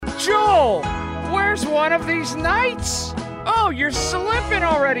Steelers one of these nights. Oh, you're slipping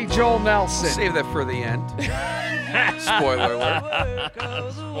already, Joel Nelson. Save that for the end. Spoiler alert.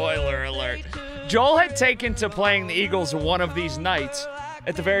 Spoiler alert. Joel had taken to playing the Eagles one of these nights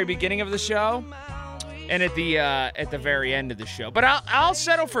at the very beginning of the show and at the very end of the show. But I'll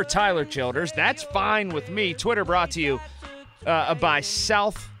settle for Tyler Childers. That's fine with me. Twitter brought to you by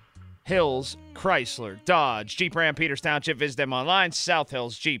South Hills Chrysler, Dodge, Jeep, Ram, Peters Township. Visit them online,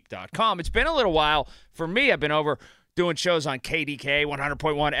 southhillsjeep.com. It's been a little while for me. I've been over doing shows on KDK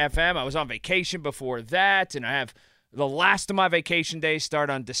 100.1 FM. I was on vacation before that, and I have the last of my vacation days start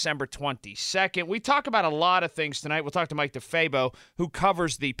on December 22nd. We talk about a lot of things tonight. We'll talk to Mike DeFabo, who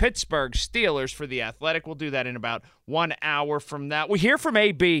covers the Pittsburgh Steelers for The Athletic. We'll do that in about 1 hour from now. We hear from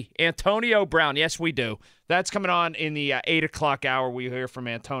AB, Antonio Brown. Yes, we do. That's coming on in the 8 o'clock hour. We hear from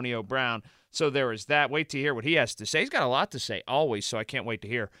Antonio Brown. So there is that. Wait to hear what he has to say. He's got a lot to say always, so I can't wait to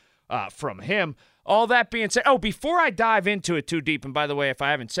hear from him. All that being said, before I dive into it too deep, and by the way, if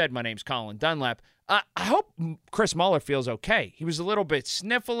I haven't said, my name's Colin Dunlap, I hope Chris Muller feels okay. He was a little bit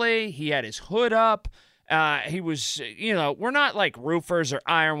sniffly. He had his hood up. He was, we're not like roofers or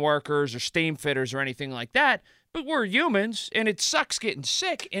iron workers or steam fitters or anything like that, but we're humans, and it sucks getting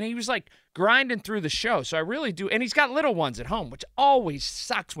sick, and he was like grinding through the show. So I really do, and he's got little ones at home, which always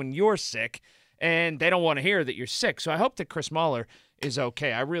sucks when you're sick, and they don't want to hear that you're sick. So I hope that Chris Muller is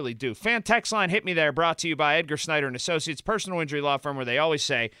okay. I really do. Fan text line, hit me there, brought to you by Edgar Snyder and Associates, personal injury law firm, where they always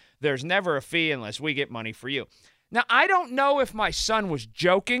say there's never a fee unless we get money for you. Now, I don't know if my son was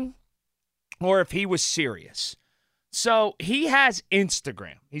joking or if he was serious. So he has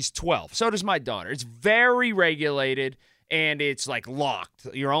Instagram. He's 12. So does my daughter. It's very regulated, and it's like locked.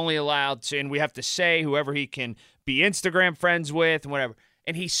 You're only allowed to, and we have to say whoever he can be Instagram friends with and whatever.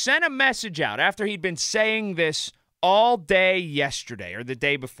 And he sent a message out after he'd been saying this all day yesterday or the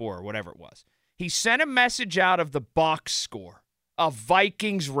day before or whatever it was. He sent a message out of the box score of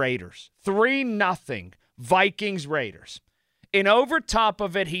Vikings-Raiders. 3-0 Vikings-Raiders. And over top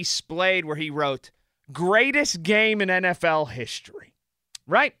of it, he splayed where he wrote, greatest game in NFL history.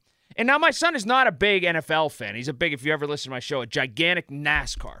 Right? And now my son is not a big NFL fan. He's a big, if you ever listen to my show, a gigantic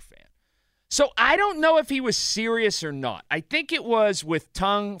NASCAR fan. So I don't know if he was serious or not. I think it was with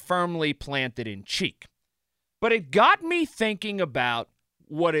tongue firmly planted in cheek. But it got me thinking about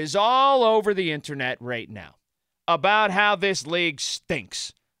what is all over the internet right now, about how this league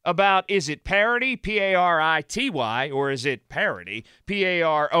stinks, about is it parody, P-A-R-I-T-Y, or is it parody,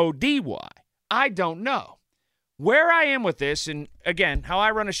 P-A-R-O-D-Y? I don't know. Where I am with this, and again, how I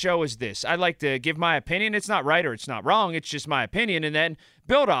run a show is this. I like to give my opinion. It's not right or it's not wrong. It's just my opinion, and then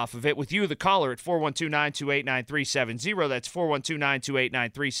build off of it with you, the caller, at 412-928-9370. That's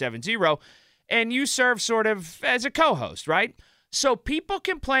 412-928-9370. And you serve sort of as a co-host, right? So people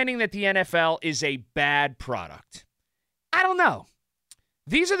complaining that the NFL is a bad product. I don't know.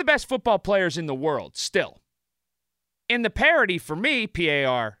 These are the best football players in the world still. And the parody for me,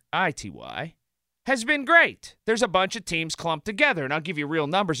 P-A-R-I-T-Y, has been great. There's a bunch of teams clumped together, and I'll give you real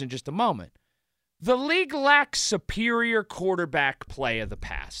numbers in just a moment. The league lacks superior quarterback play of the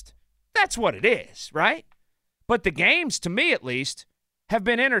past. That's what it is, right? But the games, to me at least, have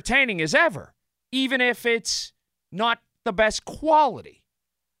been entertaining as ever, even if it's not the best quality.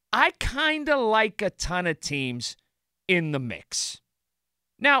 I kind of like a ton of teams in the mix.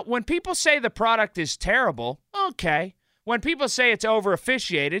 Now, when people say the product is terrible, okay. When people say it's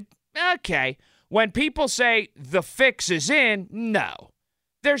over-officiated, okay. When people say the fix is in, no.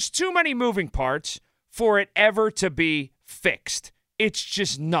 There's too many moving parts for it ever to be fixed. It's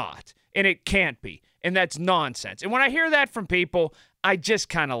just not, and it can't be, and that's nonsense. And when I hear that from people, I just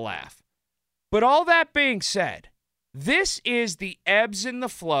kind of laugh. But all that being said, this is the ebbs and the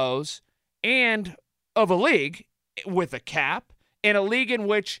flows and of a league with a cap, and a league in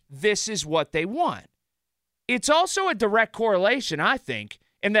which this is what they want. It's also a direct correlation, I think,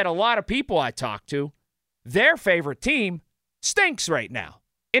 in that a lot of people I talk to, their favorite team stinks right now,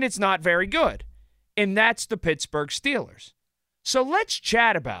 and it's not very good. And that's the Pittsburgh Steelers. So let's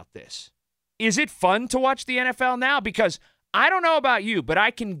chat about this. Is it fun to watch the NFL now? Because I don't know about you, but I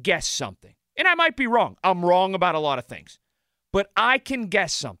can guess something. And I might be wrong. I'm wrong about a lot of things. But I can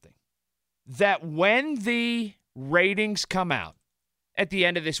guess something. That when the ratings come out at the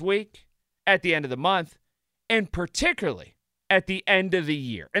end of this week, at the end of the month, and particularly at the end of the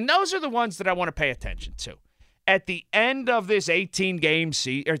year, and those are the ones that I want to pay attention to, at the end of this 18-game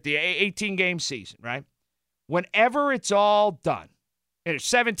season, right? Whenever it's all done, in a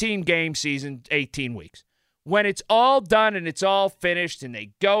 17-game season, 18 weeks, when it's all done and it's all finished and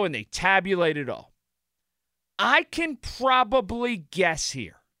they go and they tabulate it all, I can probably guess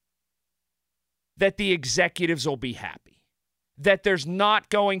here that the executives will be happy, that there's not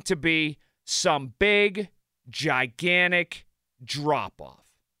going to be some big, gigantic drop-off.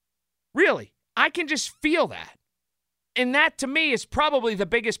 Really, I can just feel that. And that, to me, is probably the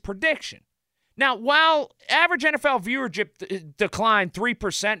biggest prediction. Now, while average NFL viewership declined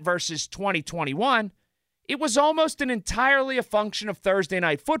 3% versus 2021, it was almost entirely a function of Thursday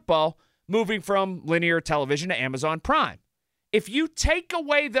Night Football moving from linear television to Amazon Prime. If you take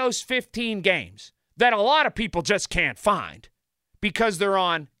away those 15 games that a lot of people just can't find because they're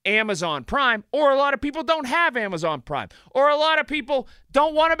on Amazon Prime, or a lot of people don't have Amazon Prime, or a lot of people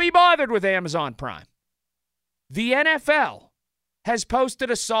don't want to be bothered with Amazon Prime, the NFL has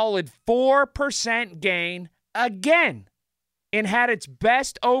posted a solid 4% gain again and had its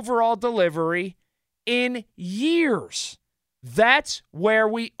best overall delivery in years. That's where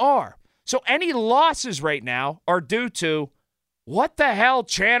we are. So any losses right now are due to what the hell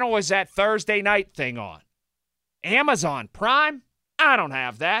channel is that Thursday night thing on? Amazon Prime? I don't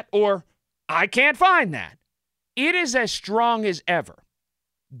have that, or I can't find that. It is as strong as ever.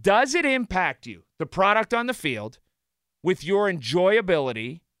 Does it impact you, the product on the field, with your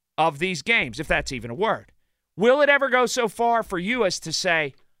enjoyability of these games, if that's even a word? Will it ever go so far for you as to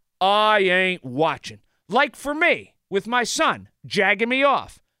say, I ain't watching? Like for me, with my son, jagging me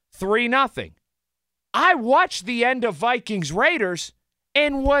off, 3-0. I watched the end of Vikings-Raiders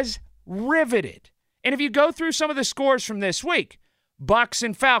and was riveted. And if you go through some of the scores from this week, Bucks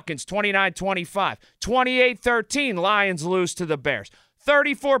and Falcons, 29-25, 28-13, Lions lose to the Bears.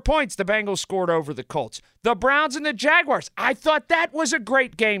 34 points the Bengals scored over the Colts. The Browns and the Jaguars, I thought that was a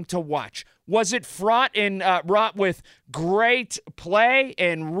great game to watch. Was it fraught with great play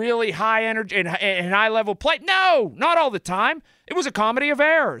and really high energy and high-level play? No, not all the time. It was a comedy of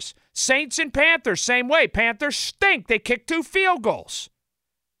errors. Saints and Panthers, same way. Panthers stink. They kicked 2 field goals.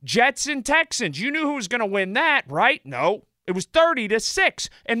 Jets and Texans, you knew who was going to win that, right? No. It was 30-6.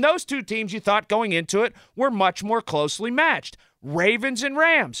 And those two teams you thought going into it were much more closely matched. Ravens and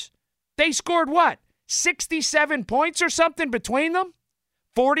Rams, they scored what? 67 points or something between them?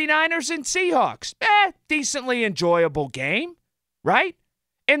 49ers and Seahawks, decently enjoyable game, right?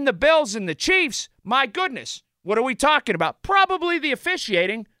 And the Bills and the Chiefs, my goodness, what are we talking about? Probably the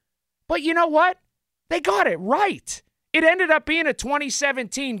officiating, but you know what? They got it right. It ended up being a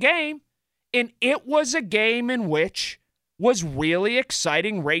 2017 game, and it was a game in which was really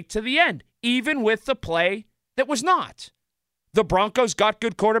exciting right to the end, even with the play that was not. The Broncos got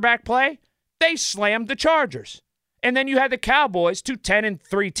good quarterback play. They slammed the Chargers. And then you had the Cowboys, 2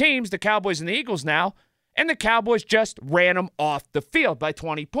 10-3 teams, the Cowboys and the Eagles now, and the Cowboys just ran them off the field by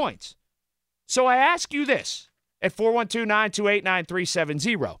 20 points. So I ask you this at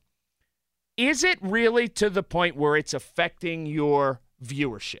 412-928-9370. Is it really to the point where it's affecting your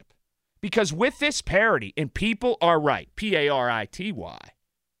viewership? Because with this parody, and people are right, Parity,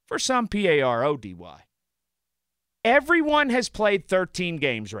 for some Parody, everyone has played 13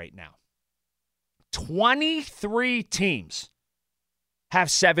 games right now. 23 teams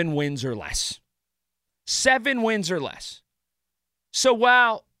have 7 wins or less. 7 wins or less. So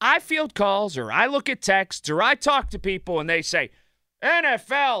while I field calls or I look at texts or I talk to people and they say,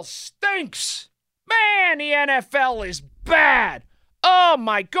 NFL stinks. Man, the NFL is bad. Oh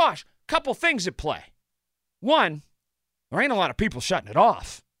my gosh. Couple things at play. One, there ain't a lot of people shutting it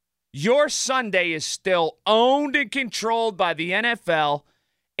off. Your Sunday is still owned and controlled by the NFL,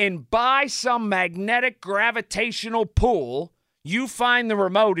 and by some magnetic gravitational pull, you find the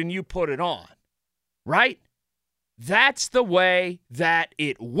remote and you put it on, right? That's the way that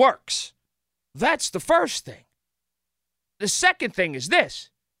it works. That's the first thing. The second thing is this.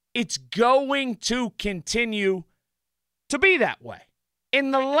 It's going to continue to be that way.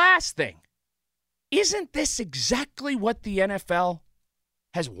 And the last thing, isn't this exactly what the NFL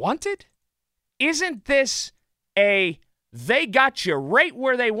has wanted? Isn't this they got you right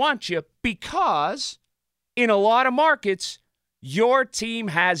where they want you because in a lot of markets, your team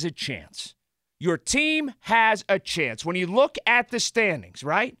has a chance. Your team has a chance. When you look at the standings,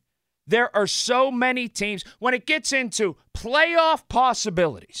 right? There are so many teams. When it gets into playoff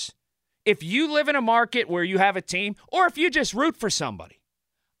possibilities, if you live in a market where you have a team, or if you just root for somebody,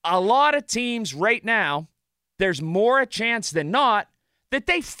 a lot of teams right now, there's more a chance than not that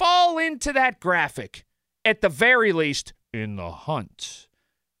they fall into that graphic, at the very least, in the hunt.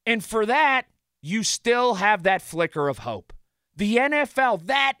 And for that, you still have that flicker of hope. The NFL,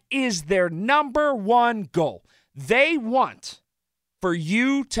 that is their number one goal. They want for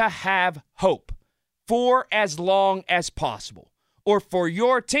you to have hope for as long as possible, or for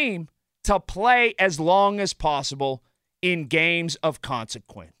your team to play as long as possible in games of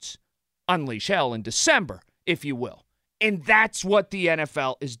consequence. unleash hell in December, if you will. And that's what the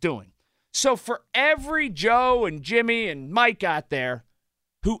NFL is doing. So for every Joe and Jimmy and Mike out there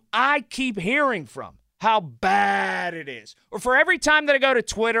who I keep hearing from how bad it is, or for every time that I go to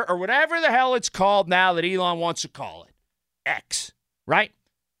Twitter or whatever the hell it's called now that Elon wants to call it, X, right?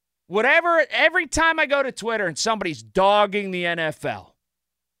 Whatever, every time I go to Twitter and somebody's dogging the NFL,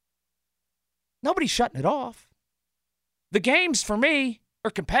 nobody's shutting it off. The games, for me,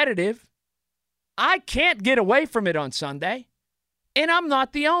 are competitive. I can't get away from it on Sunday, and I'm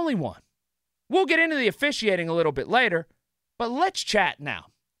not the only one. We'll get into the officiating a little bit later, but let's chat now.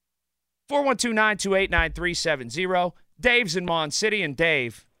 412-928-9370. Dave's in Mon City, and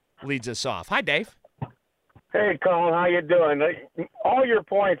Dave leads us off. Hi, Dave. Hey, Colin, how you doing? All your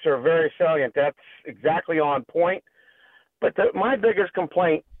points are very salient. That's exactly on point. But my biggest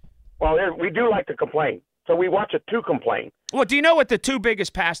complaint, well, we do like to complain, so we watch it to complain. Well, do you know what the two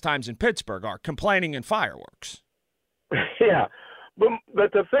biggest pastimes in Pittsburgh are? Complaining and fireworks. Yeah,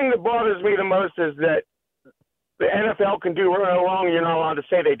 but the thing that bothers me the most is that the NFL can do right or wrong, and you're not allowed to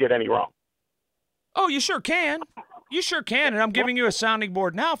say they did any wrong. Oh, you sure can. You sure can, and I'm giving you a sounding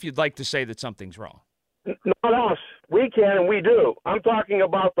board now if you'd like to say that something's wrong. Not us. We can and we do. I'm talking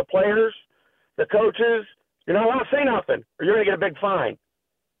about the players, the coaches. You're not allowed to say nothing, or you're going to get a big fine.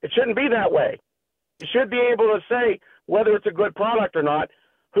 It shouldn't be that way. You should be able to say whether it's a good product or not.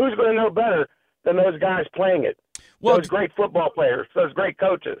 Who's going to know better than those guys playing it? Well, those great football players, those great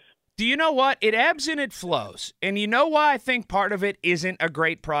coaches. Do you know what? It ebbs and it flows. And you know why I think part of it isn't a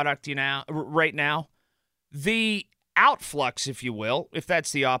great product right now? The outflux, if you will, if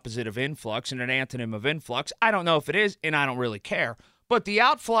that's the opposite of influx and an antonym of influx. I don't know if it is, and I don't really care. But the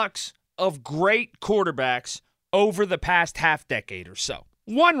outflux of great quarterbacks over the past half decade or so.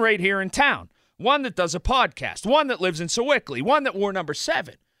 One right here in town. One that does a podcast. One that lives in Sewickley. One that wore number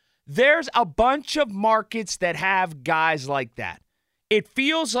 7. There's a bunch of markets that have guys like that. It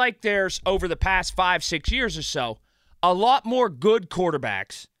feels like there's, over the past 5-6 years or so, a lot more good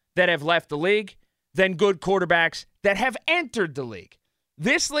quarterbacks that have left the league than good quarterbacks that have entered the league.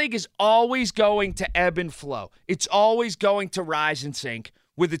 This league is always going to ebb and flow. It's always going to rise and sink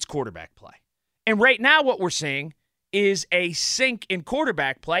with its quarterback play. And right now what we're seeing is a sink in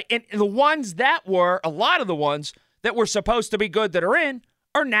quarterback play. And the ones that were, a lot of the ones that were supposed to be good that are in,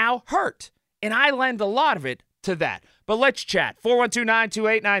 are now hurt. And I lend a lot of it to that. But let's chat.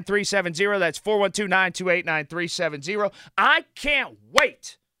 412-928-9370. That's 412-928-9370. I can't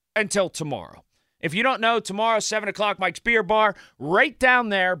wait until tomorrow. If you don't know, tomorrow, 7 o'clock, Mike's Beer Bar, right down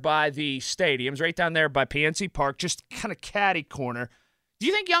there by the stadiums, right down there by PNC Park, just kind of catty corner. Do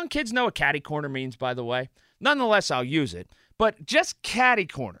you think young kids know what catty corner means, by the way? Nonetheless, I'll use it. But just catty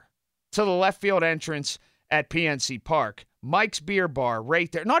corner to the left field entrance at PNC Park. Mike's Beer Bar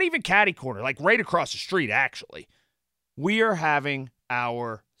right there. Not even catty corner, like right across the street, actually. We are having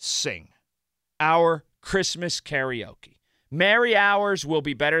our sing, our Christmas karaoke. Merry Hours will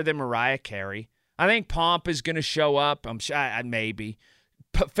be better than Mariah Carey. I think Pomp is going to show up. I'm sure, maybe.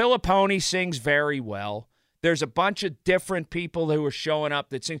 Filipponi sings very well. There's a bunch of different people who are showing up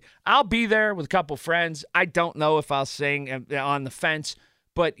that sing. I'll be there with a couple friends. I don't know if I'll sing on the fence,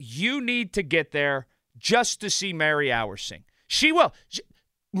 but you need to get there just to see Merry Hours sing. She will.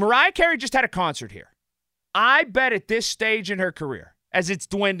 Mariah Carey just had a concert here. I bet at this stage in her career, as it's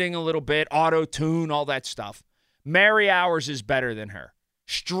dwindling a little bit, auto-tune, all that stuff, Merry Hours is better than her.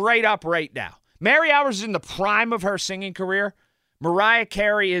 Straight up right now. Merry Hours is in the prime of her singing career. Mariah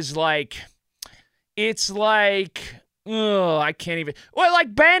Carey is like, it's like, I can't even, well,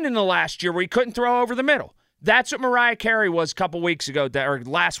 like Ben in the last year where he couldn't throw over the middle. That's what Mariah Carey was a couple weeks ago, or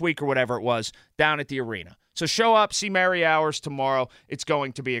last week or whatever it was, down at the arena. So show up, see Merry Hours tomorrow. It's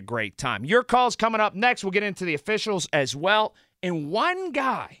going to be a great time. Your call's coming up next. We'll get into the officials as well. And one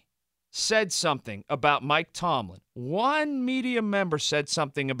guy said something about Mike Tomlin. One media member said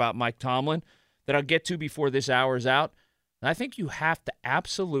something about Mike Tomlin that I'll get to before this hour's out. And I think you have to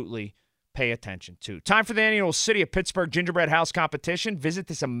absolutely pay attention to. Time for the annual City of Pittsburgh Gingerbread House competition. Visit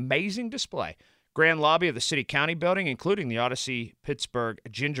this amazing display. Grand lobby of the City County building, including the Odyssey Pittsburgh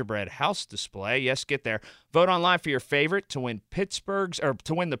Gingerbread House display. Yes, get there. Vote online for your favorite to win to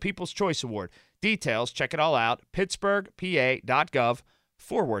win the People's Choice Award. Details, check it all out,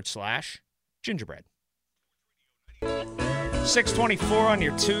 pittsburghpa.gov/gingerbread. 6:24 on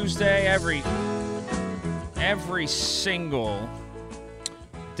your Tuesday. Every single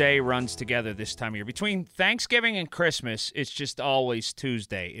day runs together this time of year. Between Thanksgiving and Christmas, it's just always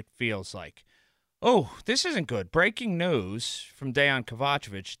Tuesday, it feels like. Oh, this isn't good. Breaking news from Dejan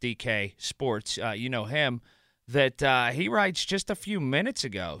Kovacevic, DK Sports. You know him. that he writes just a few minutes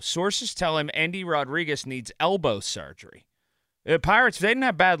ago. Sources tell him Andy Rodriguez needs elbow surgery. The Pirates, if they didn't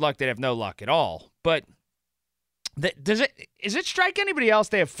have bad luck, they'd have no luck at all. But does it strike anybody else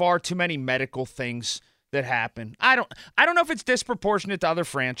they have far too many medical things that happen? I don't know if it's disproportionate to other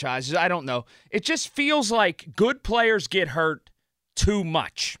franchises. I don't know. It just feels like good players get hurt too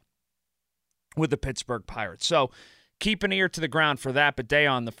much with the Pittsburgh Pirates. So keep an ear to the ground for that, but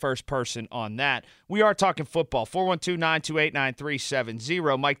Dayon, the first person on that. We are talking football.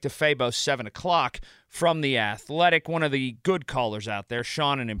 412-928-9370. Mike DeFabo, 7 o'clock from The Athletic. One of the good callers out there,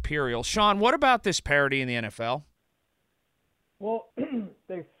 Sean in Imperial. Sean, what about this parody in the NFL? Well,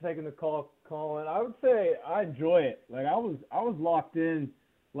 thanks for taking the call, Colin. I would say I enjoy it. Like I was locked in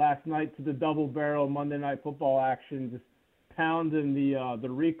last night to the double barrel Monday Night Football action, just pounding the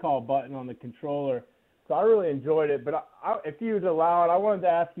recall button on the controller. So I really enjoyed it. But if you would allow it, I wanted to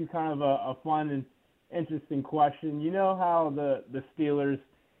ask you kind of a fun and interesting question. You know how the Steelers,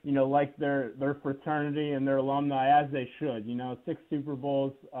 like their fraternity and their alumni, as they should. 6 Super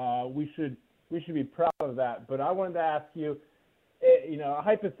Bowls. We should be proud of that. But I wanted to ask you,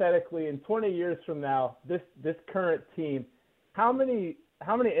 hypothetically, in 20 years from now, this current team, how many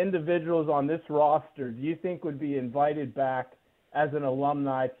individuals on this roster do you think would be invited back as an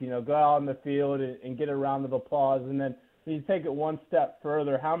alumni to, go out on the field and get a round of applause? And then when you take it one step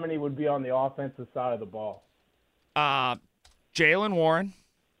further, how many would be on the offensive side of the ball? Jaylen Warren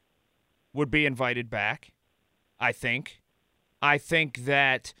would be invited back, I think. I think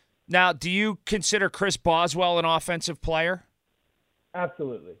that – now, do you consider Chris Boswell an offensive player?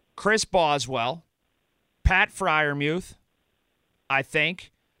 Absolutely. Chris Boswell, Pat Freiermuth, I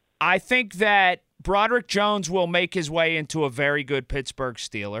think. I think that Broderick Jones will make his way into a very good Pittsburgh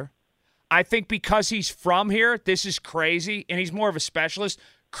Steeler. I think because he's from here, this is crazy, and he's more of a specialist.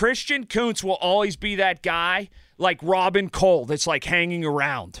 Christian Kuntz will always be that guy like Robin Cole that's like hanging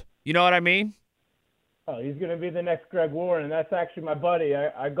around. You know what I mean? Oh, he's going to be the next Greg Warren, and that's actually my buddy.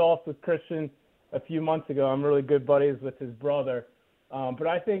 I golfed with Christian a few months ago. I'm really good buddies with his brother. But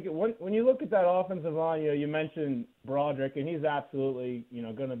I think when you look at that offensive line, you mentioned Broderick, and he's absolutely,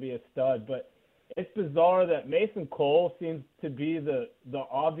 going to be a stud. But it's bizarre that Mason Cole seems to be the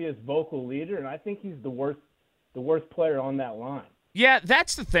obvious vocal leader, and I think he's the worst player on that line. Yeah,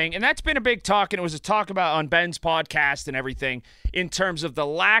 that's the thing, and that's been a big talk, and it was a talk about on Ben's podcast and everything in terms of the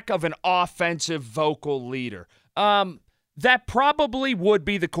lack of an offensive vocal leader. That probably would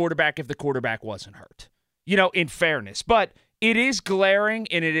be the quarterback if the quarterback wasn't hurt, in fairness. But it is glaring,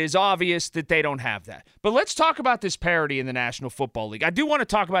 and it is obvious that they don't have that. But let's talk about this parity in the National Football League. I do want to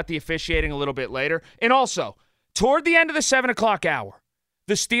talk about the officiating a little bit later. And also, toward the end of the 7 o'clock hour,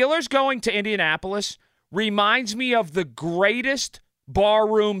 the Steelers going to Indianapolis reminds me of the greatest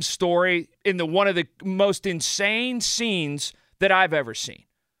barroom story in one of the most insane scenes that I've ever seen.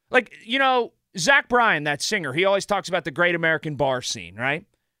 Like, Zach Bryan, that singer, he always talks about the great American bar scene, right?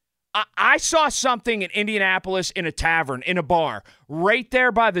 I saw something in Indianapolis in a tavern, in a bar, right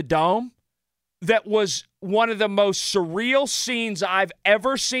there by the Dome that was one of the most surreal scenes I've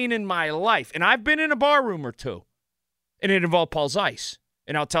ever seen in my life. And I've been in a bar room or two, and it involved Paul Zeiss.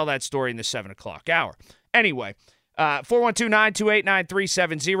 And I'll tell that story in the 7 o'clock hour. Anyway,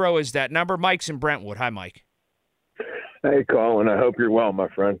 412-928-9370 is that number. Mike's in Brentwood. Hi, Mike. Hey, Colin. I hope you're well, my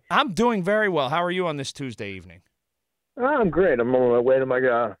friend. I'm doing very well. How are you on this Tuesday evening? I'm great. I'm on my way to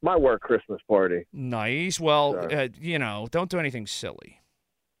my work Christmas party. Nice. Well, don't do anything silly.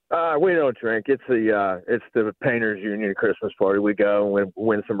 We don't drink. It's the Painters Union Christmas party. We go and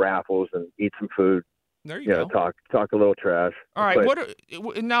win some raffles and eat some food. There you go. Talk a little trash. All right.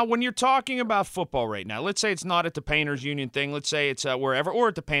 Now, when you're talking about football right now, let's say it's not at the Painters Union thing. Let's say it's wherever, or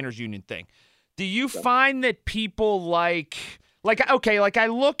at the Painters Union thing. Do you find that people like I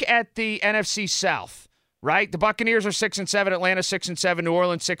look at the NFC South? Right, the Buccaneers are 6-7, Atlanta 6-7, New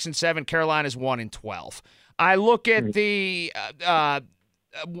Orleans 6-7, Carolina's 1-12. I look at the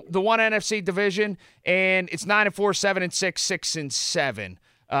one NFC division, and it's 9-4, 7-6,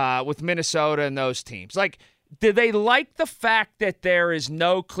 6-7 with Minnesota and those teams. Like, do they like the fact that there is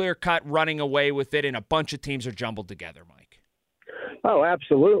no clear-cut running away with it, and a bunch of teams are jumbled together, Mike? Oh,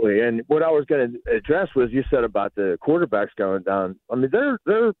 absolutely. And what I was going to address was you said about the quarterbacks going down. I mean,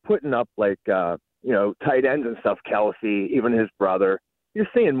 they're putting up like tight ends and stuff, Kelsey, even his brother. You're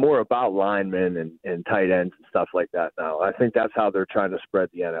seeing more about linemen and tight ends and stuff like that now. I think that's how they're trying to spread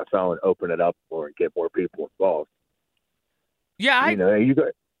the NFL and open it up more and get more people involved. Yeah,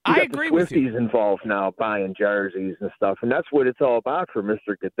 You I got agree the with you. Swifties involved now buying jerseys and stuff, and that's what it's all about for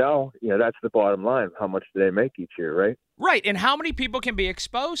Mr. Goodell. That's the bottom line. How much do they make each year, right? Right, and how many people can be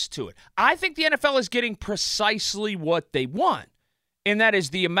exposed to it? I think the NFL is getting precisely what they want, and that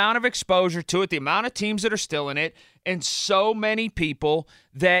is the amount of exposure to it, the amount of teams that are still in it, and so many people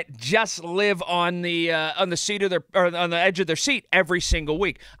that just live on the seat of their or on the edge of their seat every single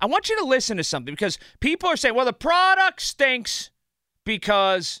week. I want you to listen to something because people are saying, "Well, the product stinks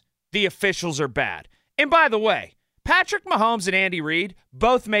because the officials are bad." And by the way, Patrick Mahomes and Andy Reid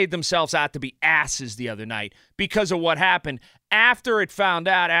both made themselves out to be asses the other night because of what happened after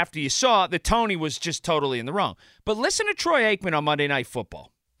you saw that Tony was just totally in the wrong. But listen to Troy Aikman on Monday Night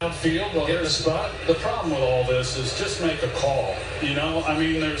Football. Field, well, here's the spot. The problem with all this is just make a call.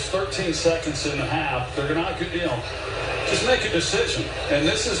 There's 13 seconds in the half. They're not good, just make a decision. And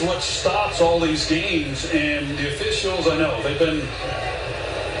this is what stops all these games. And the officials, I know, they've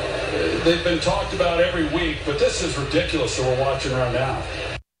been talked about every week, but this is ridiculous that we're watching right now.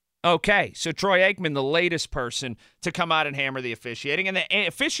 Okay, so Troy Aikman, the latest person to come out and hammer the officiating. And the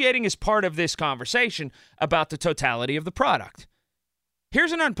officiating is part of this conversation about the totality of the product.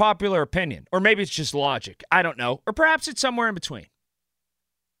 Here's an unpopular opinion, or maybe it's just logic. I don't know. Or perhaps it's somewhere in between.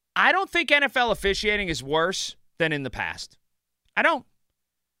 I don't think NFL officiating is worse than in the past. I don't.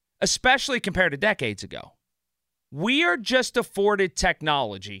 Especially compared to decades ago. We are just afforded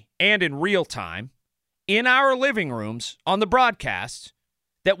technology and in real time in our living rooms on the broadcasts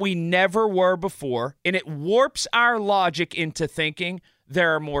that we never were before, and it warps our logic into thinking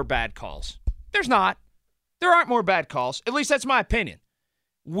there are more bad calls. There's not. There aren't more bad calls. At least that's my opinion.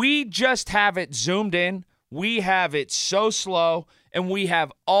 We just have it zoomed in. We have it so slow, and we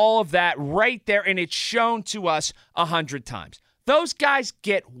have all of that right there, and it's shown to us 100 times. Those guys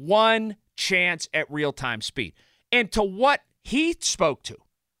get one chance at real-time speed. And to what he spoke to,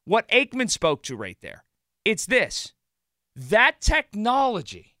 what Aikman spoke to right there, it's this. That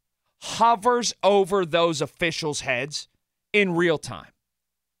technology hovers over those officials' heads in real time.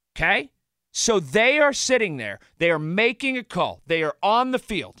 Okay? So they are sitting there. They are making a call. They are on the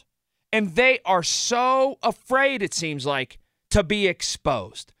field. And they are so afraid, it seems like, to be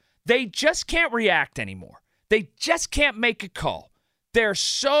exposed. They just can't react anymore. They just can't make a call. They're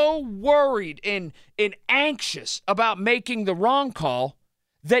so worried and anxious about making the wrong call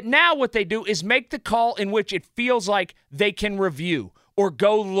that now what they do is make the call in which it feels like they can review or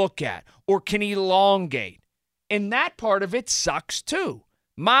go look at or can elongate. And that part of it sucks too.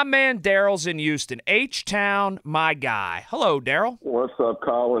 My man Daryl's in Houston. H-Town, my guy. Hello, Daryl. What's up,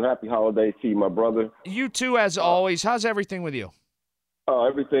 Colin? Happy holidays to you, my brother. You too, as always. How's everything with you?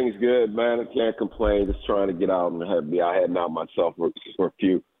 Everything's good, man. I can't complain. Just trying to get out and I hadn't out myself for a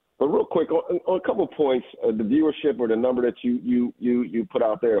few. But real quick, on a couple of points, the viewership or the number that you put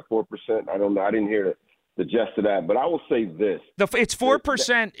out there, 4%. I don't know. I didn't hear the gist of that, but I will say this: it's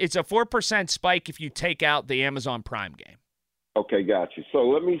 4%. It's a 4% spike if you take out the Amazon Prime game. Okay, got you. So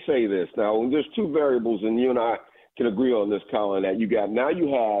let me say this. Now, there's two variables, and you and I can agree on this, Colin, that you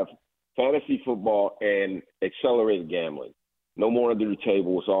have fantasy football and accelerated gambling. No more under the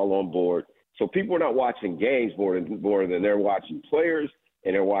table. It's all on board. So people are not watching games more than they're watching players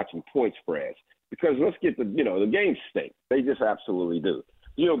and they're watching point spreads. Because let's get the games stink. They just absolutely do.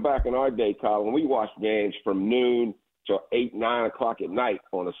 Back in our day, Colin, we watched games from noon till 8, 9 o'clock at night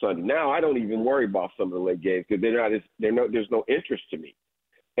on a Sunday. Now I don't even worry about some of the late games because there's no interest to me.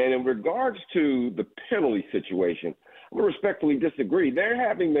 And in regards to the penalty situation, I'm going to respectfully disagree. They're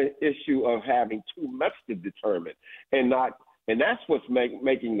having the issue of having too much to determine, and that's what's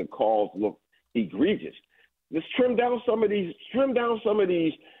making the calls look egregious. Let's trim down some of these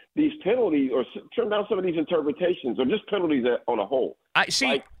penalties, or trim down some of these interpretations, or just penalties on a whole.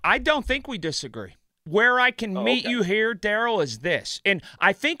 I don't think we disagree. Where I can meet you here, Daryl, is this. And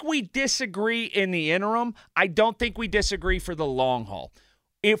I think we disagree in the interim. I don't think we disagree for the long haul.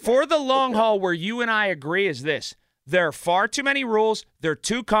 For the long haul, where you and I agree is this. There are far too many rules. They're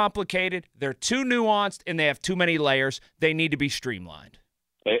too complicated. They're too nuanced, and they have too many layers. They need to be streamlined.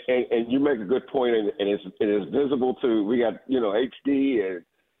 And you make a good point, and it is visible to, we got, HD and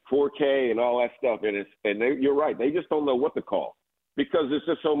 4K and all that stuff. You're right. They just don't know what to call. Because it's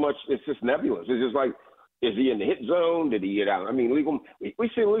just so much, it's just nebulous. It's just like, is he in the hit zone? Did he get out? I mean, we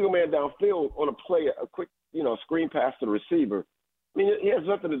see a legal man downfield on a play, a quick, screen pass to the receiver. I mean, it has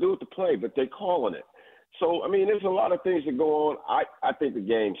nothing to do with the play, but they're calling it. So, I mean, there's a lot of things that go on. I think the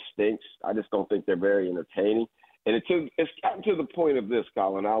game stinks. I just don't think they're very entertaining. And it's gotten to the point of this,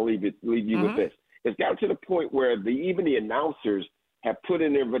 Colin. I'll leave you with this. It's gotten to the point where even the announcers have put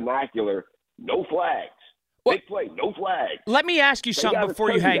in their vernacular, no flags. Big play, no flag. Let me ask you something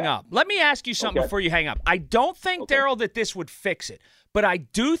before you hang up. I don't think, Daryl, that this would fix it, but I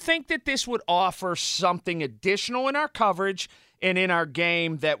do think that this would offer something additional in our coverage and in our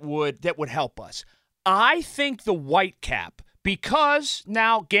game that would help us. I think the white cap, because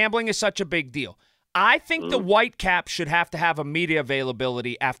now gambling is such a big deal, I think the white cap should have to have a media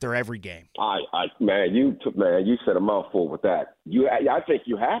availability after every game. You said a mouthful with that. I think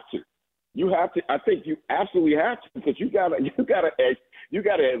you have to. I think you absolutely have to, because you gotta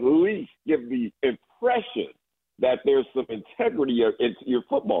at least give the impression that there's some integrity in your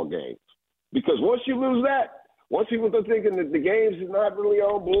football games. Because once you lose that, once people are thinking that the games is not really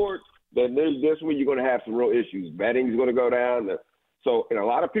on board, then that's when you're going to have some real issues. Betting is going to go down. And a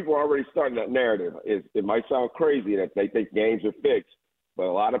lot of people are already starting that narrative. It might sound crazy that they think games are fixed, but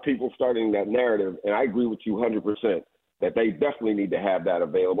a lot of people starting that narrative, and I agree with you 100%, that they definitely need to have that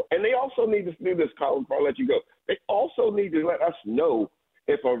available. And they also need to do this, Colin, before I let you go. They also need to let us know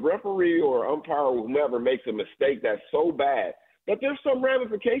if a referee or umpire or whomever makes a mistake that's so bad that there's some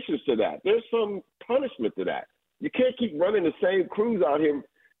ramifications to that. There's some punishment to that. You can't keep running the same crews out here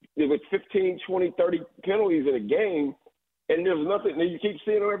with 15, 20, 30 penalties in a game, and there's nothing. You keep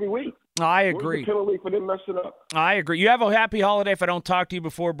seeing them every week. I agree. Where's the penalty for them messing up? I agree. You have a happy holiday if I don't talk to you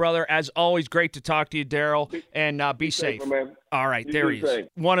before, brother. As always, great to talk to you, Daryl, and be safe. Man. All right, You there he is.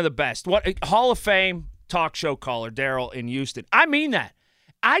 One of the best. Hall of Fame talk show caller, Daryl in Houston. I mean that.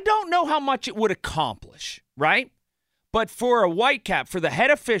 I don't know how much it would accomplish, right? But for a white cap, for the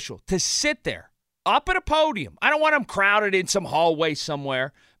head official to sit there up at a podium, I don't want him crowded in some hallway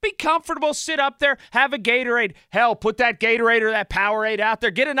somewhere. Be comfortable, sit up there, have a Gatorade. Hell, put that Gatorade or that Powerade out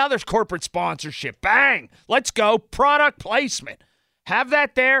there. Get another corporate sponsorship. Bang! Let's go. Product placement. Have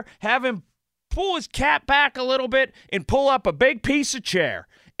that there. Have him pull his cap back a little bit and pull up a big piece of chair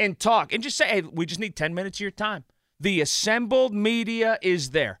and talk. And just say, hey, we just need 10 minutes of your time. The assembled media is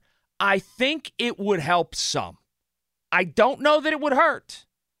there. I think it would help some. I don't know that it would hurt.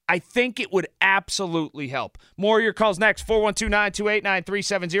 I think it would absolutely help. More of your calls next.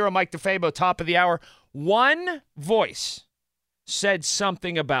 412-928-9370. Mike DeFabo, top of the hour. One voice said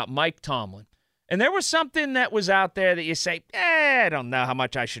something about Mike Tomlin. And there was something that was out there that you say, I don't know how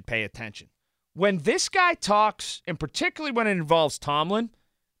much I should pay attention. When this guy talks, and particularly when it involves Tomlin,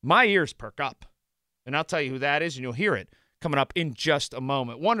 my ears perk up. And I'll tell you who that is, and you'll hear it coming up in just a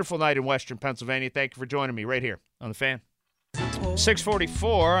moment. Wonderful night in Western Pennsylvania. Thank you for joining me right here on The Fan.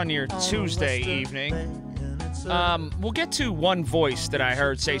 6:44 on your Tuesday evening. We'll get to one voice that I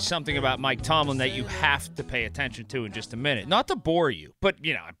heard say something about Mike Tomlin that you have to pay attention to in just a minute. Not to bore you, but,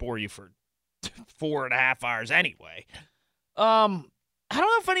 I bore you for 4.5 hours anyway. I don't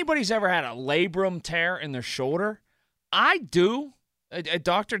know if anybody's ever had a labrum tear in their shoulder. I do. A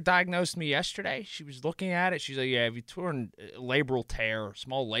doctor diagnosed me yesterday. She was looking at it. She's like, yeah, if you torn labral tear,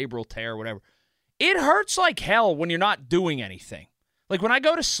 small labral tear, whatever. It hurts like hell when you're not doing anything. Like when I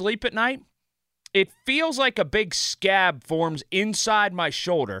go to sleep at night, it feels like a big scab forms inside my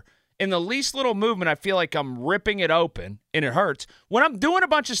shoulder. In the least little movement, I feel like I'm ripping it open, and it hurts. When I'm doing a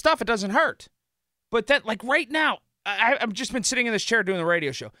bunch of stuff, it doesn't hurt. But that, like right now, I've just been sitting in this chair doing the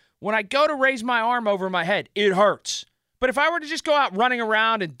radio show. When I go to raise my arm over my head, it hurts. But if I were to just go out running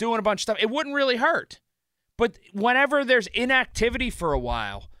around and doing a bunch of stuff, it wouldn't really hurt. But whenever there's inactivity for a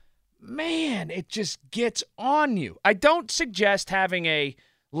while, man, it just gets on you. I don't suggest having a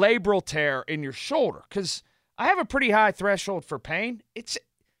labral tear in your shoulder because I have a pretty high threshold for pain. It's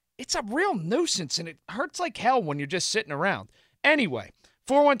a real nuisance, and it hurts like hell when you're just sitting around. Anyway,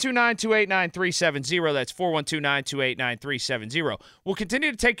 412-928-9370. That's 412-928-9370. We'll continue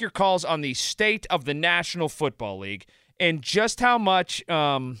to take your calls on the state of the National Football League and just how much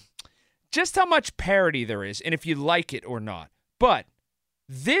parody there is, and if you like it or not. But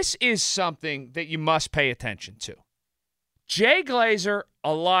this is something that you must pay attention to. Jay Glazer,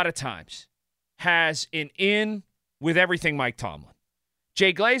 a lot of times, has an in with everything Mike Tomlin.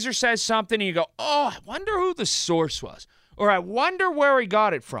 Jay Glazer says something, and you go, oh, I wonder who the source was. Or I wonder where he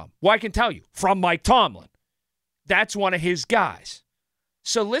got it from. Well, I can tell you, from Mike Tomlin. That's one of his guys.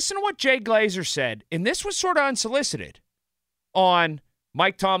 So listen to what Jay Glazer said, and this was sort of unsolicited, on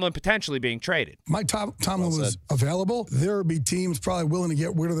Mike Tomlin potentially being traded. Mike Tomlin was available. There would be teams probably willing to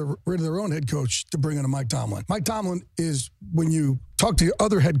get rid of their own head coach to bring in a Mike Tomlin. Mike Tomlin is, when you talk to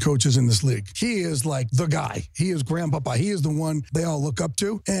other head coaches in this league. He is like the guy. He is grandpapa. He is the one they all look up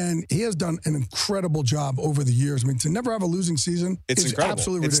to. And he has done an incredible job over the years. I mean, to never have a losing season it's is incredible.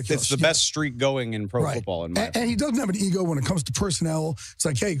 Absolutely ridiculous. It's the best streak going in pro football, in my opinion. And he doesn't have an ego when it comes to personnel. It's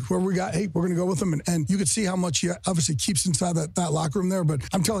like, hey, whoever we got, hey, we're going to go with him. And you could see how much he obviously keeps inside that locker room there. But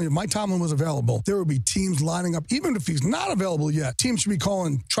I'm telling you, if Mike Tomlin was available, there would be teams lining up. Even if he's not available yet, teams should be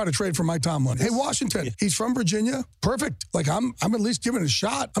calling, try to trade for Mike Tomlin. Hey, Washington, he's from Virginia. Perfect. Like, I'm at least giving it a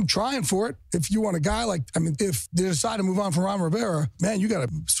shot. I'm trying for it. If you want a guy like, I mean, if they decide to move on from Ron Rivera, man, you got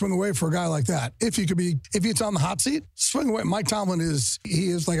to swing away for a guy like that. If it's on the hot seat, swing away. Mike Tomlin is,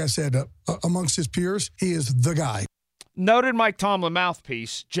 like I said, amongst his peers, he is the guy. Noted Mike Tomlin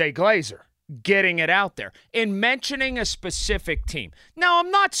mouthpiece, Jay Glazer, getting it out there and mentioning a specific team. Now,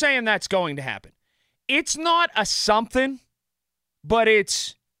 I'm not saying that's going to happen. It's not a something, but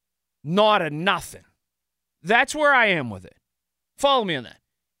it's not a nothing. That's where I am with it. Follow me on that.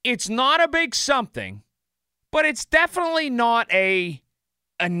 It's not a big something, but it's definitely not a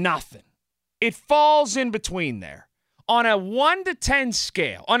nothing. It falls in between there. On a 1 to 10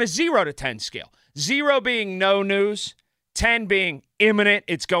 scale, on a 0 to 10 scale, 0 being no news, 10 being imminent,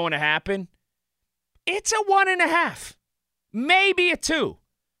 it's going to happen, it's a 1.5, maybe a 2.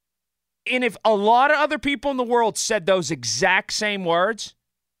 And if a lot of other people in the world said those exact same words,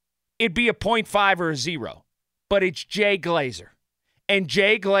 it'd be a 0.5 or a 0. But it's Jay Glazer. And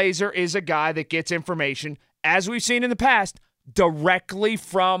Jay Glazer is a guy that gets information, as we've seen in the past, directly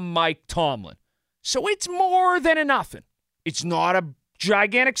from Mike Tomlin. So it's more than a nothing. It's not a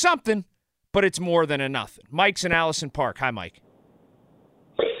gigantic something, but it's more than a nothing. Mike's in Allison Park. Hi, Mike.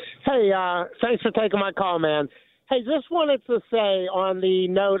 Hey, thanks for taking my call, man. Hey, just wanted to say on the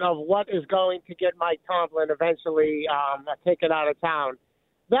note of what is going to get Mike Tomlin eventually taken out of town,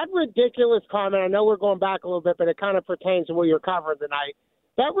 that ridiculous comment, I know we're going back a little bit, but it kind of pertains to what you're covering tonight.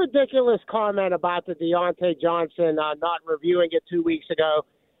 That ridiculous comment about the Deontay Johnson not reviewing it 2 weeks ago.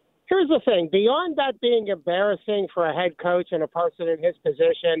 Here's the thing. Beyond that being embarrassing for a head coach and a person in his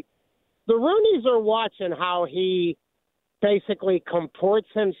position, the Rooneys are watching how he basically comports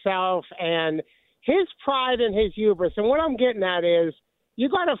himself and his pride and his hubris. And what I'm getting at is you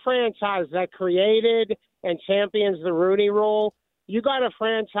got a franchise that created and champions the Rooney Rule. You got a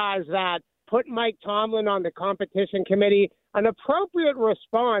franchise that put Mike Tomlin on the competition committee. An appropriate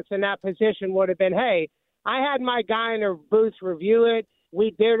response in that position would have been, hey, I had my guy in a booth review it.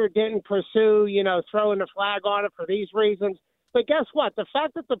 We did or didn't pursue, throwing the flag on it for these reasons. But guess what? The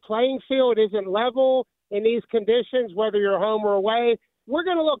fact that the playing field isn't level in these conditions, whether you're home or away, we're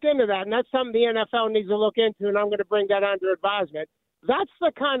going to look into that. And that's something the NFL needs to look into, and I'm going to bring that under advisement. That's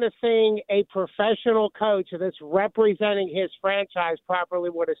the kind of thing a professional coach that's representing his franchise properly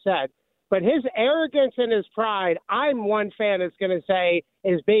would have said. But his arrogance and his pride, I'm one fan that's going to say,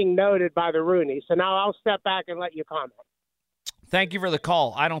 is being noted by the Rooneys. So now I'll step back and let you comment. Thank you for the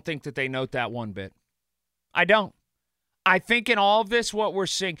call. I don't think that they note that one bit. I don't. I think in all of this, what we're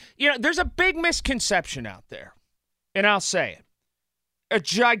seeing, there's a big misconception out there, and I'll say it, a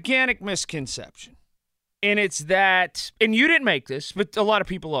gigantic misconception. And it's that, and you didn't make this, but a lot of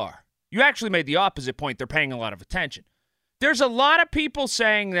people are. You actually made the opposite point. They're paying a lot of attention. There's a lot of people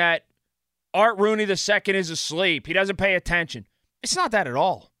saying that Art Rooney II is asleep. He doesn't pay attention. It's not that at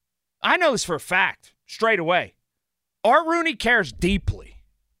all. I know this for a fact, straight away. Art Rooney cares deeply.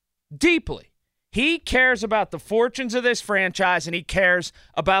 Deeply. He cares about the fortunes of this franchise, and he cares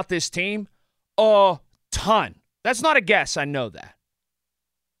about this team a ton. That's not a guess. I know that.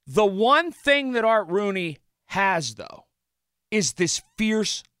 The one thing that Art Rooney has, though, is this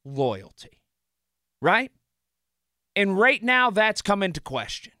fierce loyalty, right? And right now, that's come into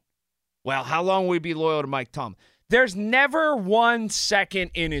question. Well, how long will we be loyal to Mike Tomlin? There's never 1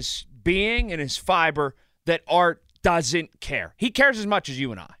 second in his being, in his fiber, that Art doesn't care. He cares as much as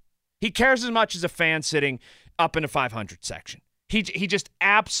you and I. He cares as much as a fan sitting up in the 500 section. He just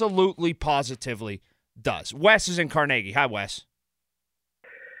absolutely, positively does. Wes is in Carnegie. Hi, Wes.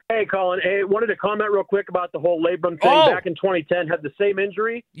 Hey, Colin. Hey, wanted to comment real quick about the whole labrum thing. Back in 2010, had the same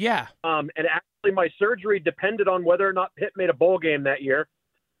injury. Yeah. And actually, my surgery depended on whether or not Pitt made a bowl game that year.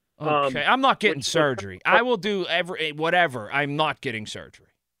 Okay, I'm not getting surgery. I will do whatever. I'm not getting surgery.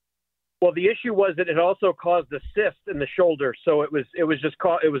 Well, the issue was that it also caused a cyst in the shoulder, so it was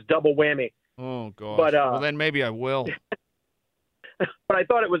double whammy. Oh gosh. But well, then maybe I will. But I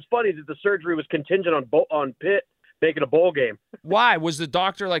thought it was funny that the surgery was contingent on Pitt making a bowl game. Why? Was the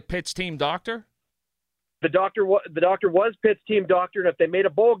doctor like Pitt's team doctor? The doctor was Pitt's team doctor, and if they made a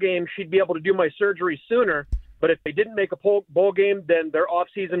bowl game, she'd be able to do my surgery sooner. But if they didn't make a bowl game, then their off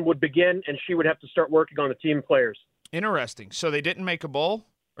season would begin, and she would have to start working on the team players. Interesting. So they didn't make a bowl,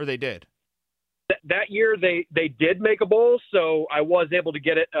 or they did? That year they did make a bowl, so I was able to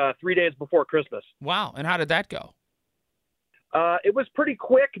get it 3 days before Christmas. Wow. And how did that go? It was pretty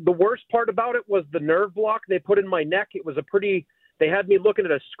quick. The worst part about it was the nerve block they put in my neck. It was they had me looking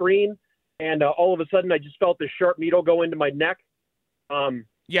at a screen, and all of a sudden I just felt this sharp needle go into my neck.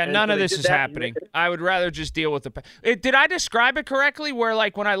 Yeah, none of this is happening. I would rather just deal with the did I describe it correctly where,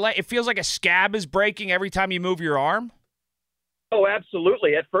 like, when it feels like a scab is breaking every time you move your arm? Oh,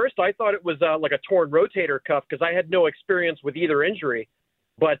 absolutely. At first, I thought it was like a torn rotator cuff because I had no experience with either injury.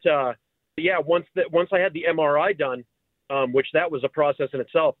 But, yeah, once I had the MRI done, which that was a process in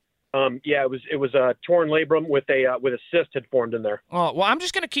itself, it was a torn labrum with a cyst had formed in there. Oh, well, I'm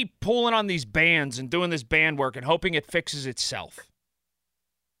just going to keep pulling on these bands and doing this band work and hoping it fixes itself.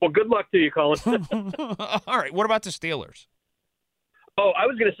 Well, good luck to you, Colin. All right. What about the Steelers? Oh, I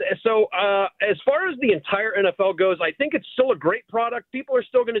was going to say, so as far as the entire NFL goes, I think it's still a great product. People are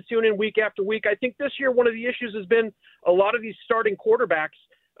still going to tune in week after week. I think this year one of the issues has been a lot of these starting quarterbacks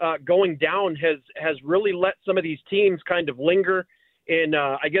going down has really let some of these teams kind of linger in,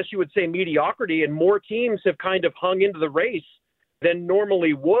 I guess you would say, mediocrity, and more teams have kind of hung into the race than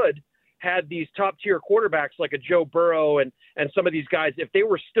normally would had these top-tier quarterbacks like a Joe Burrow and some of these guys. If they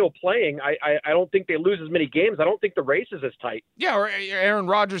were still playing, I don't think they lose as many games. I don't think the race is as tight. Yeah, or Aaron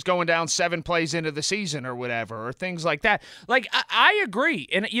Rodgers going down 7 plays into the season or whatever, or things like that. Like, I agree.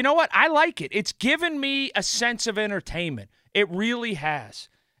 And you know what? I like it. It's given me a sense of entertainment. It really has.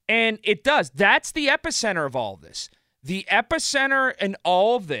 And it does. That's the epicenter of all this. The epicenter in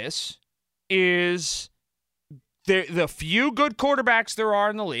all of this is the few good quarterbacks there are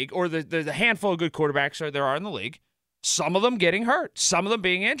in the league, or the handful of good quarterbacks there are in the league, some of them getting hurt, some of them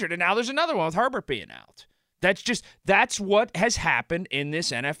being injured, and now there's another one with Herbert being out. That's what has happened in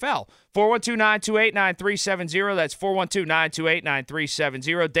this NFL. 412-928-9370. That's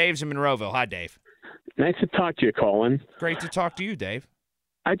 412-928-9370. Dave's in Monroeville. Hi, Dave. Nice to talk to you, Colin. Great to talk to you, Dave.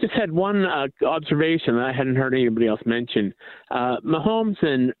 I just had one observation that I hadn't heard anybody else mention. Mahomes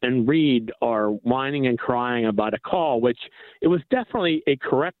and Reed are whining and crying about a call, which it was definitely a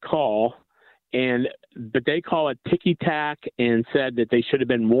correct call, but they call it ticky-tack and said that they should have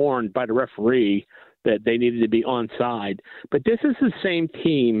been warned by the referee that they needed to be onside. But this is the same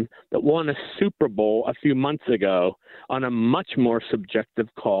team that won a Super Bowl a few months ago on a much more subjective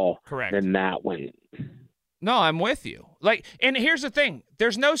call than that one. No, I'm with you. And here's the thing: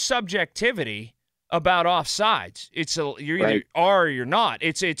 there's no subjectivity about offsides. You're either are or you're not.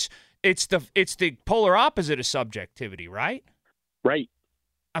 It's the polar opposite of subjectivity, right? Right.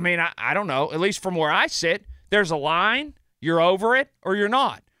 I mean, I don't know. At least from where I sit, there's a line. You're over it or you're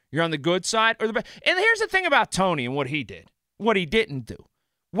not. You're on the good side or the bad. And here's the thing about Tony and what he did, what he didn't do.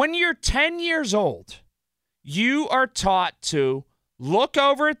 When you're 10 years old, you are taught to look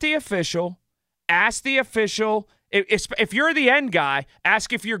over at the official. Ask the official, if you're the end guy,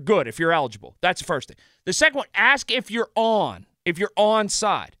 ask if you're good, if you're eligible. That's the first thing. The second one, ask if you're on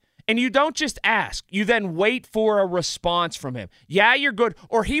side. And you don't just ask. You then wait for a response from him. Yeah, you're good.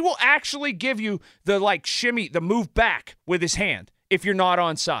 Or he will actually give you the shimmy, the move back with his hand if you're not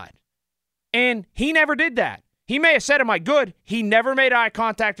on side. And he never did that. He may have said, am I good? He never made eye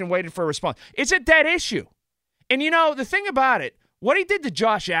contact and waited for a response. It's a dead issue. And the thing about it, what he did to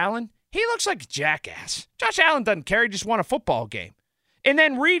Josh Allen, he looks like a jackass. Josh Allen doesn't care. He just won a football game. And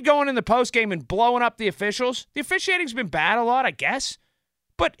then Reed going in the postgame and blowing up the officials. The officiating's been bad a lot, I guess.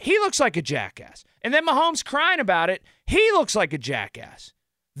 But he looks like a jackass. And then Mahomes crying about it. He looks like a jackass.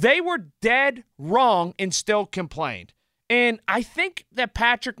 They were dead wrong and still complained. And I think that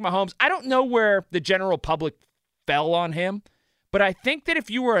Patrick Mahomes, I don't know where the general public fell on him, but I think that if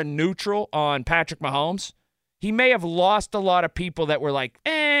you were a neutral on Patrick Mahomes, he may have lost a lot of people that were like,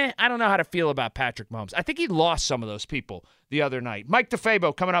 I don't know how to feel about Patrick Mahomes. I think he lost some of those people the other night. Mike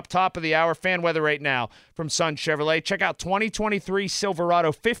DeFabo coming up top of the hour. Fan weather right now from Sun Chevrolet. Check out 2023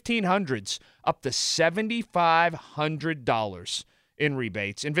 Silverado 1500s up to $7,500 in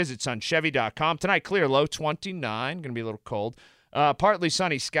rebates. And visit sunchevy.com. Tonight, clear, low 29. Going to be a little cold. Partly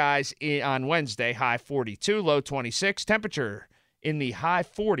sunny skies on Wednesday, high 42, low 26. Temperature in the high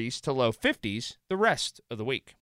 40s to low 50s the rest of the week.